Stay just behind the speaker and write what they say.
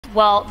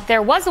Well,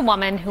 there was a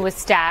woman who was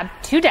stabbed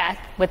to death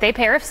with a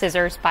pair of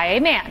scissors by a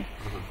man.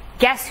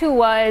 Guess who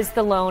was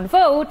the lone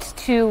vote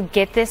to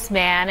get this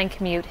man and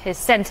commute his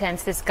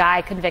sentence? This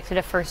guy convicted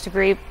of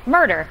first-degree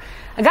murder.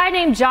 A guy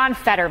named John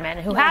Fetterman,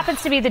 who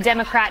happens to be the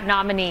Democrat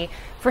nominee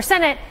for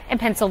Senate in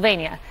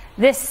Pennsylvania.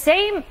 This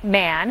same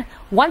man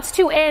wants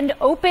to end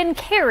open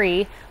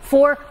carry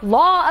for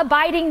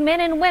law-abiding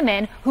men and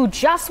women who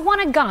just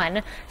want a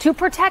gun to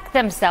protect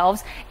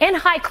themselves in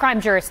high-crime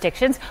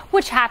jurisdictions,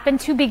 which happen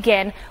to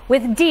begin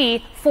with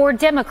D for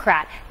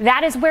Democrat.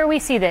 That is where we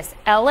see this.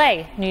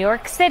 L.A., New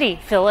York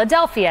City,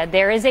 Philadelphia.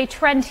 There is a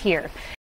trend here.